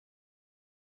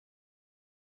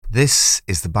This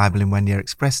is the Bible in 1 Year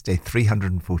Express, day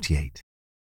 348.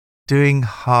 Doing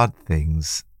hard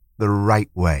things the right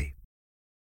way.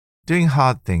 Doing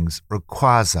hard things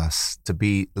requires us to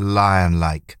be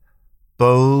lion-like,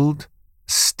 bold,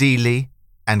 steely,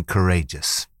 and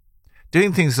courageous.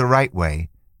 Doing things the right way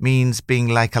means being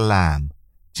like a lamb,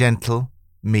 gentle,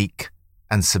 meek,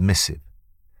 and submissive.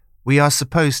 We are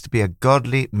supposed to be a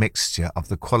godly mixture of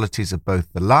the qualities of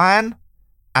both the lion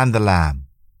and the lamb.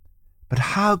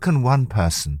 But how can one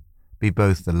person be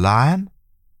both the lion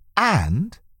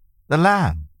and the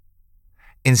lamb?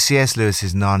 In C.S.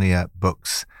 Lewis's Narnia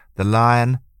books, the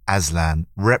lion, Aslan,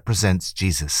 represents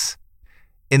Jesus.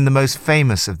 In the most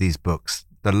famous of these books,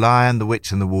 The Lion, the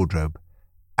Witch, and the Wardrobe,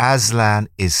 Aslan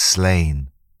is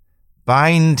slain.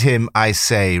 "Bind him, I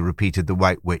say," repeated the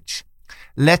White Witch.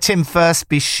 "Let him first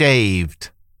be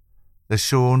shaved." The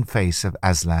shorn face of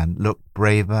Aslan looked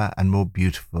braver and more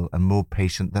beautiful and more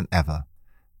patient than ever.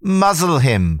 "Muzzle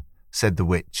him," said the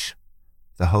witch.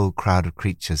 The whole crowd of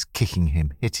creatures kicking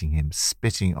him, hitting him,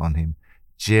 spitting on him,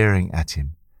 jeering at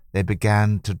him, they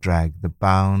began to drag the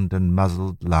bound and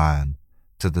muzzled lion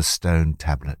to the stone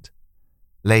tablet.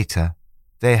 Later,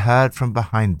 they heard from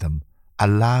behind them a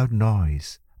loud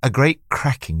noise, a great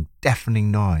cracking, deafening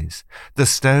noise. The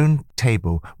stone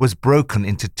table was broken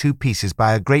into two pieces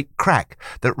by a great crack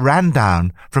that ran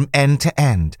down from end to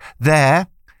end. There,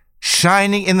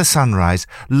 shining in the sunrise,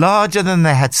 larger than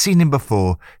they had seen him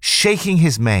before, shaking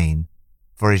his mane,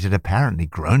 for it had apparently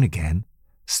grown again,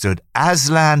 stood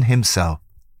Aslan himself.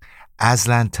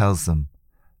 Aslan tells them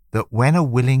that when a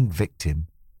willing victim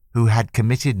who had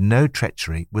committed no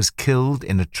treachery was killed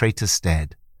in a traitor's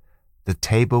stead, the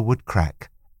table would crack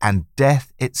and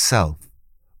death itself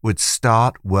would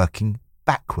start working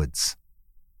backwards.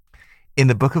 In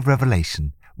the book of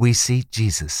Revelation, we see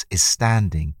Jesus is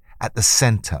standing at the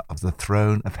center of the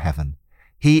throne of heaven.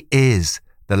 He is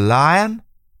the lion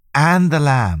and the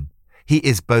lamb. He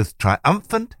is both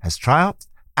triumphant, has triumphed,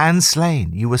 and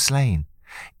slain. You were slain.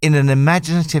 In an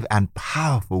imaginative and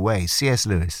powerful way, C.S.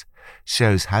 Lewis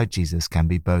shows how Jesus can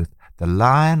be both the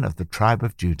lion of the tribe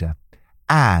of Judah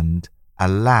and a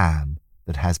lamb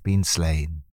that has been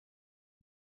slain.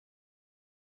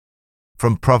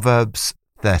 From Proverbs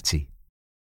 30.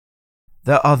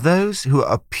 There are those who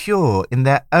are pure in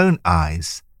their own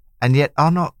eyes, and yet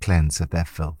are not cleansed of their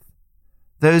filth.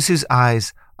 Those whose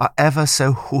eyes are ever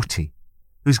so haughty,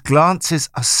 whose glances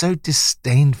are so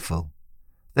disdainful.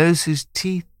 Those whose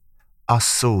teeth are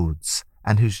swords,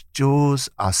 and whose jaws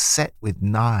are set with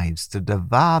knives to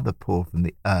devour the poor from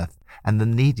the earth and the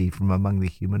needy from among the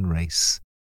human race.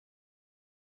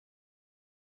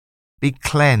 Be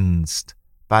cleansed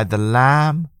by the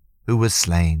Lamb who was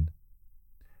slain.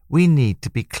 We need to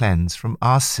be cleansed from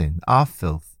our sin, our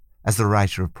filth, as the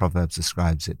writer of Proverbs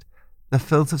describes it. The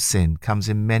filth of sin comes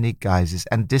in many guises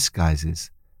and disguises: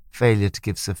 failure to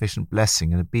give sufficient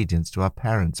blessing and obedience to our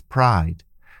parents, pride,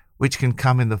 which can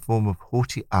come in the form of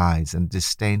haughty eyes and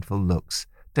disdainful looks.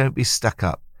 Don't be stuck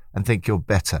up and think you're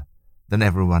better than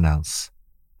everyone else.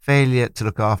 Failure to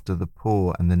look after the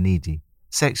poor and the needy.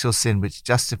 Sexual sin which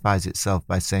justifies itself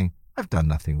by saying, "I've done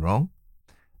nothing wrong."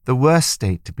 The worst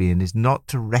state to be in is not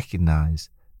to recognize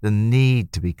the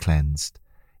need to be cleansed.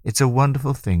 It's a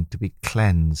wonderful thing to be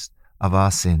cleansed of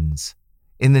our sins.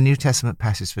 In the New Testament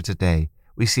passage for today,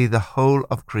 we see the whole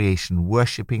of creation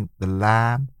worshipping the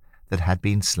Lamb that had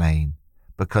been slain,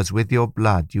 because with your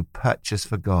blood you purchased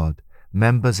for God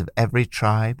members of every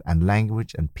tribe and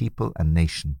language and people and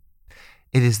nation.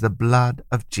 It is the blood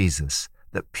of Jesus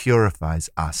that purifies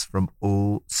us from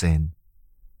all sin.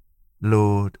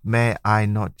 Lord, may I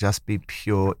not just be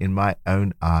pure in my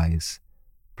own eyes.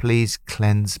 Please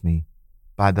cleanse me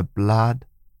by the blood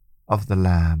of the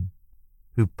Lamb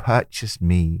who purchased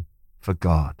me for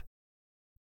God.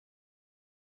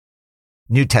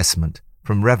 New Testament,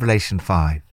 from Revelation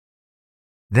 5.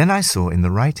 Then I saw in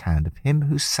the right hand of him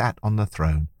who sat on the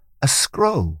throne a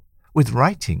scroll with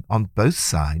writing on both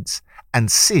sides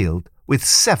and sealed with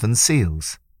 7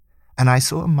 seals. And I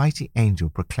saw a mighty angel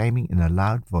proclaiming in a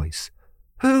loud voice,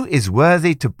 "Who is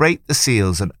worthy to break the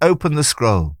seals and open the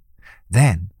scroll?"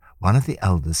 Then one of the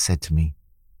elders said to me,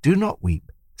 "Do not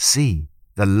weep. See,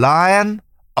 the Lion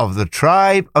of the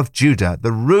tribe of Judah,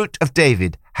 the Root of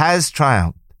David, has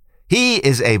triumphed. He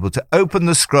is able to open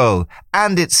the scroll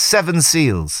and its 7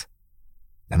 seals."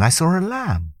 Then I saw a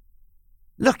lamb,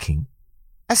 looking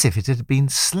as if it had been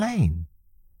slain,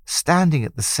 standing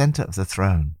at the center of the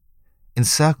throne,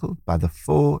 encircled by the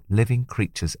 4 living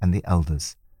creatures and the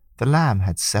elders. The lamb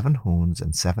had 7 horns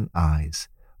and 7 eyes,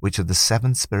 which are the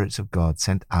 7 spirits of God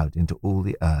sent out into all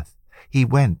the earth. He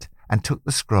went and took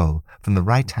the scroll from the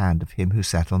right hand of him who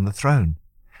sat on the throne.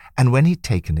 And when he'd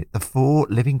taken it, the 4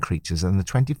 living creatures and the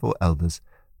 24 elders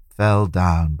fell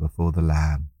down before the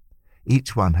Lamb.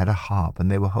 Each one had a harp, and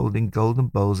they were holding golden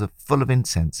bowls full of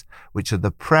incense, which are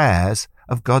the prayers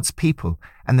of God's people.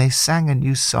 And they sang a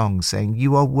new song, saying,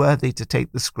 "You are worthy to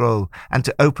take the scroll and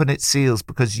to open its seals,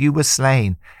 because you were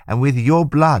slain, and with your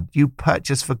blood you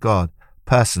purchased for God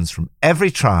persons from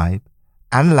every tribe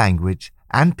and language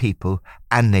and people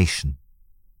and nation."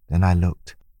 Then I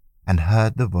looked and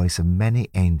heard the voice of many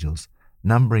angels,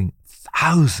 numbering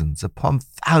thousands upon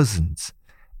thousands,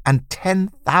 and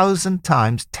 10,000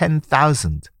 times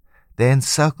 10,000. They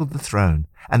encircled the throne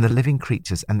and the living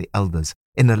creatures and the elders.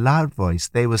 In a loud voice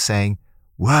they were saying,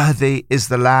 "Worthy is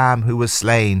the Lamb who was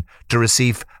slain to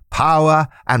receive power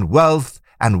and wealth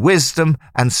and wisdom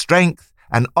and strength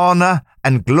and honor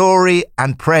and glory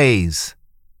and praise."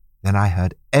 Then I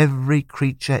heard every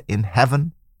creature in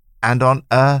heaven and on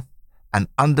earth and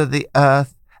under the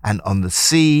earth and on the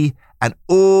sea and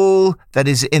all that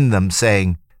is in them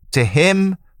saying, "To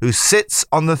him who sits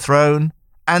on the throne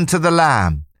and to the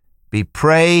Lamb be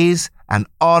praise and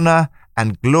honor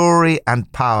and glory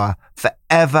and power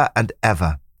forever and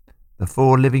ever." The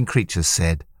 4 living creatures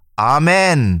said,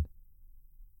 "Amen."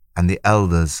 And the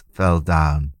elders fell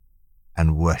down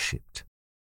and worshipped.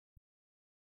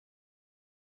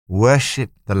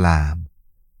 Worship the Lamb,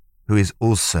 who is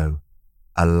also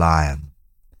a lion.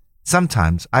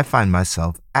 Sometimes I find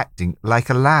myself acting like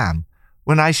a lamb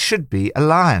when I should be a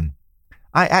lion.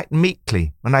 I act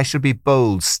meekly when I should be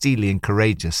bold, steely, and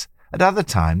courageous. At other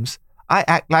times, I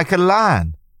act like a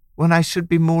lion when I should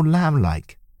be more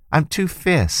lamb-like. I'm too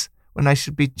fierce when I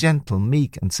should be gentle,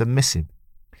 meek, and submissive.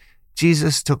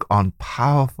 Jesus took on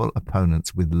powerful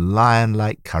opponents with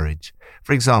lion-like courage.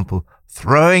 For example,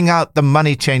 throwing out the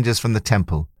money changers from the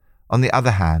temple. On the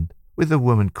other hand, with the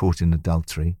woman caught in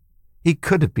adultery, he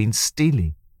could have been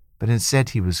steely, but instead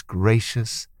he was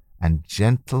gracious and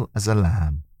gentle as a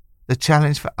lamb. The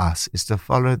challenge for us is to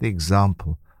follow the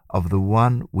example of the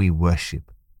one we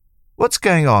worship. What's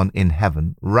going on in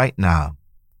heaven right now?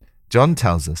 John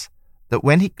tells us that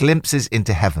when he glimpses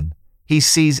into heaven, he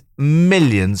sees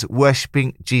millions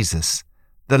worshipping Jesus,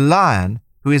 the lion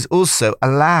who is also a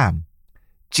lamb.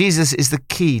 Jesus is the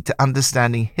key to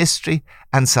understanding history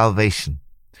and salvation.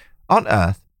 On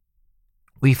earth,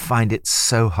 we find it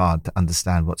so hard to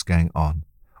understand what's going on.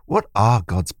 What are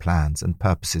God's plans and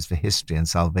purposes for history and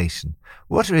salvation?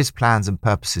 What are his plans and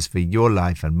purposes for your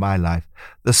life and my life?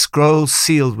 The scroll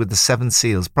sealed with the 7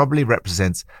 seals probably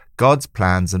represents God's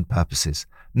plans and purposes.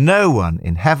 No one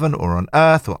in heaven or on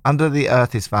earth or under the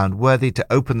earth is found worthy to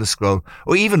open the scroll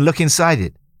or even look inside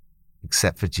it,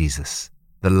 except for Jesus,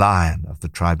 the Lion of the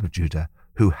tribe of Judah,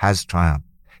 who has triumphed.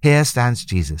 Here stands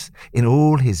Jesus in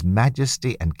all his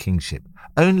majesty and kingship.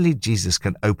 Only Jesus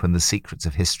can open the secrets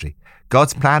of history,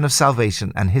 God's plan of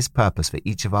salvation and his purpose for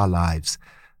each of our lives.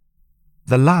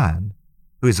 The Lion,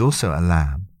 who is also a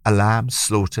lamb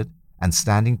slaughtered and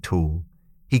standing tall,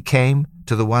 he came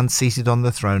to the one seated on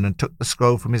the throne and took the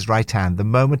scroll from his right hand. The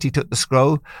moment he took the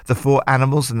scroll, the 4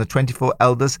 animals and the 24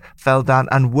 elders fell down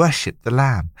and worshipped the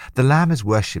Lamb. The Lamb is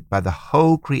worshipped by the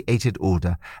whole created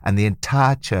order, and the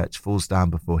entire church falls down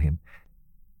before him.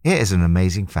 Here is an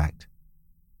amazing fact.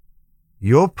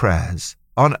 Your prayers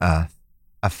on earth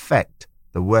affect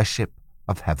the worship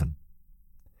of heaven.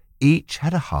 Each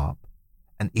had a harp,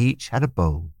 and each had a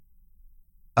bowl,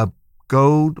 a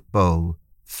gold bowl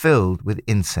filled with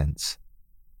incense,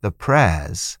 the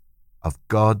prayers of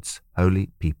God's holy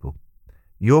people.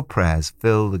 Your prayers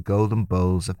fill the golden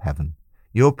bowls of heaven.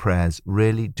 Your prayers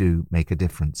really do make a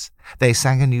difference. They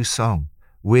sang a new song.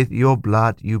 With your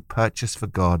blood you purchased for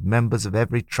God members of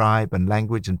every tribe and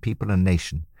language and people and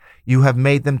nation. You have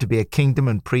made them to be a kingdom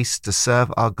and priests to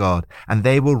serve our God, and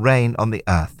they will reign on the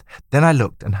earth. Then I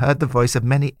looked and heard the voice of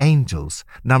many angels,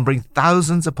 numbering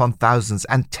thousands upon thousands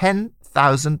and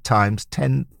 10,000 times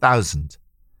 10,000.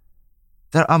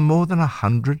 There are more than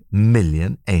 100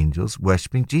 million angels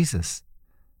worshipping Jesus.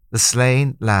 The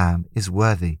slain Lamb is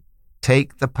worthy.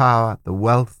 Take the power, the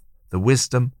wealth, the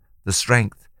wisdom, the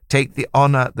strength. Take the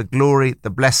honor, the glory, the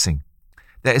blessing.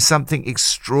 There is something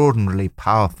extraordinarily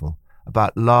powerful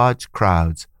about large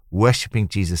crowds worshipping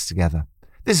Jesus together.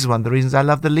 This is one of the reasons I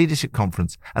love the Leadership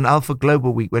Conference and Alpha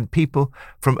Global Week, when people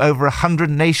from over 100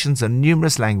 nations and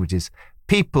numerous languages,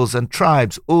 peoples and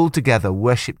tribes all together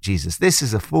worship Jesus. This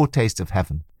is a foretaste of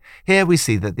heaven. Here we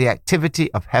see that the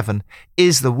activity of heaven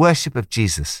is the worship of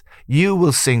Jesus. You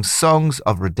will sing songs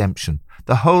of redemption.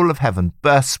 The whole of heaven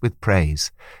bursts with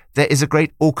praise. There is a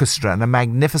great orchestra and a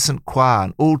magnificent choir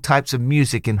and all types of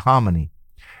music in harmony.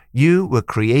 You were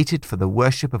created for the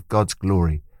worship of God's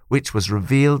glory, which was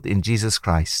revealed in Jesus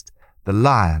Christ, the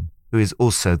Lion who is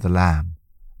also the Lamb.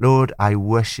 Lord, I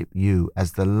worship you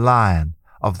as the Lion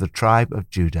of the tribe of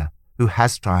Judah, who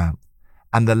has triumphed,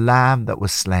 and the Lamb that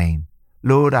was slain.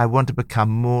 Lord, I want to become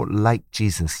more like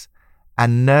Jesus,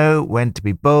 and know when to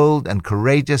be bold and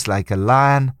courageous like a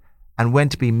lion, and when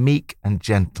to be meek and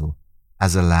gentle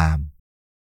as a lamb.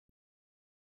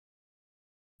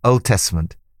 Old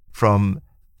Testament, from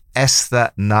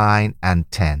Esther 9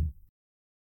 and 10.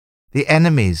 The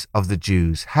enemies of the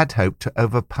Jews had hoped to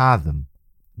overpower them,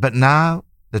 but now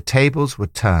the tables were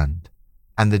turned,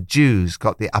 and the Jews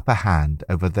got the upper hand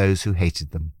over those who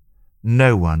hated them.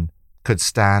 No one could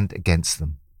stand against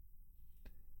them.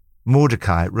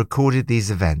 Mordecai recorded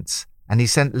these events, and he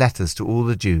sent letters to all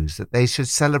the Jews that they should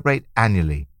celebrate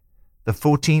annually the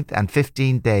 14th and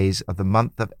 15th days of the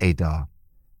month of Adar,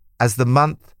 as the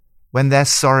month when their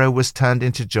sorrow was turned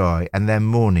into joy and their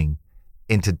mourning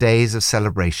into days of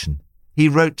celebration. He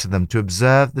wrote to them to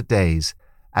observe the days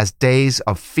as days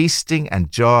of feasting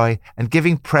and joy, and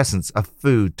giving presents of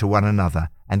food to one another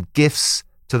and gifts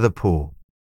to the poor.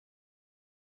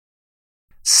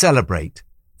 Celebrate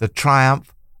the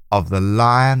triumph of the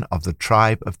Lion of the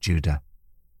tribe of Judah.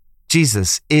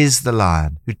 Jesus is the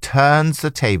Lion who turns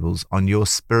the tables on your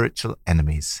spiritual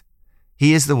enemies.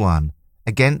 He is the one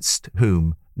against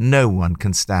whom no one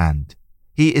can stand.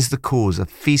 He is the cause of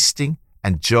feasting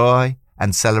and joy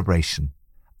and celebration.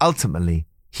 Ultimately,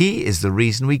 he is the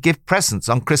reason we give presents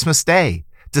on Christmas Day,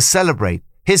 to celebrate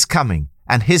his coming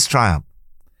and his triumph.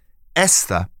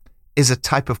 Esther is a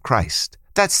type of Christ.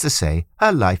 That's to say,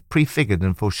 her life prefigured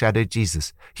and foreshadowed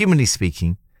Jesus. Humanly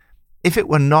speaking, if it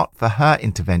were not for her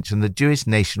intervention, the Jewish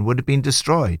nation would have been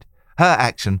destroyed. Her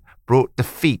action brought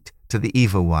defeat to the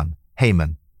evil one,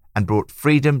 Haman, and brought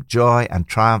freedom, joy, and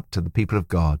triumph to the people of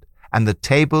God. And the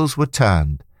tables were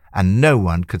turned, and no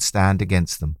one could stand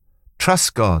against them.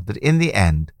 Trust God that in the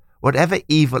end, whatever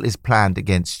evil is planned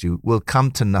against you will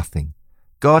come to nothing.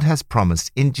 God has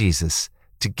promised in Jesus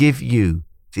to give you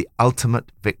the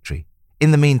ultimate victory.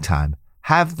 In the meantime,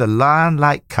 have the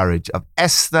lion-like courage of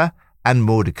Esther and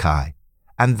Mordecai,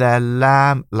 and their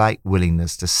lamb-like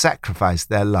willingness to sacrifice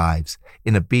their lives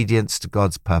in obedience to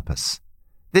God's purpose.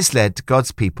 This led to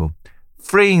God's people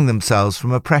freeing themselves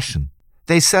from oppression.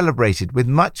 They celebrated with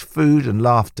much food and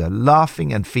laughter,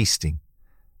 laughing and feasting,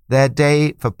 their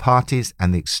day for parties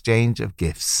and the exchange of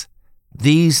gifts.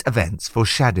 These events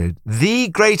foreshadowed the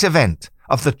great event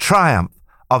of the triumph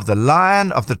of the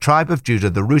Lion of the tribe of Judah,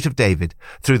 the Root of David,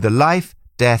 through the life,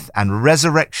 death, and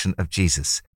resurrection of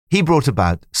Jesus. He brought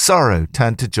about sorrow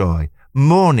turned to joy,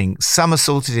 mourning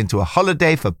somersaulted into a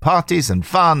holiday for parties and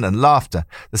fun and laughter,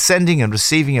 the sending and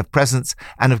receiving of presents,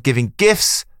 and of giving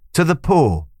gifts to the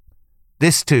poor.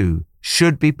 This too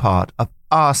should be part of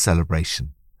our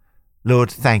celebration. Lord,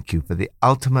 thank you for the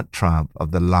ultimate triumph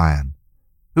of the Lion,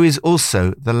 who is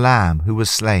also the Lamb who was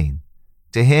slain.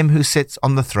 To him who sits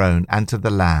on the throne and to the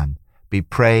Lamb be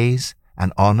praise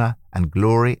and honor and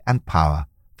glory and power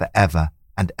forever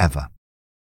and ever.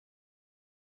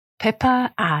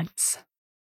 Pippa adds,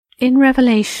 in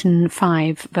Revelation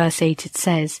 5 verse 8 it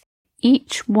says,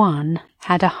 each one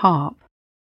had a harp,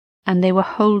 and they were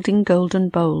holding golden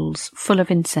bowls full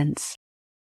of incense,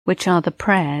 which are the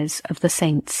prayers of the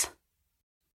saints.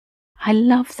 I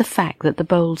love the fact that the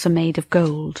bowls are made of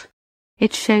gold.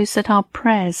 It shows that our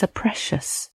prayers are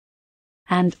precious,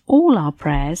 and all our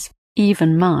prayers,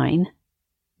 even mine,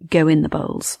 go in the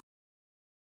bowls.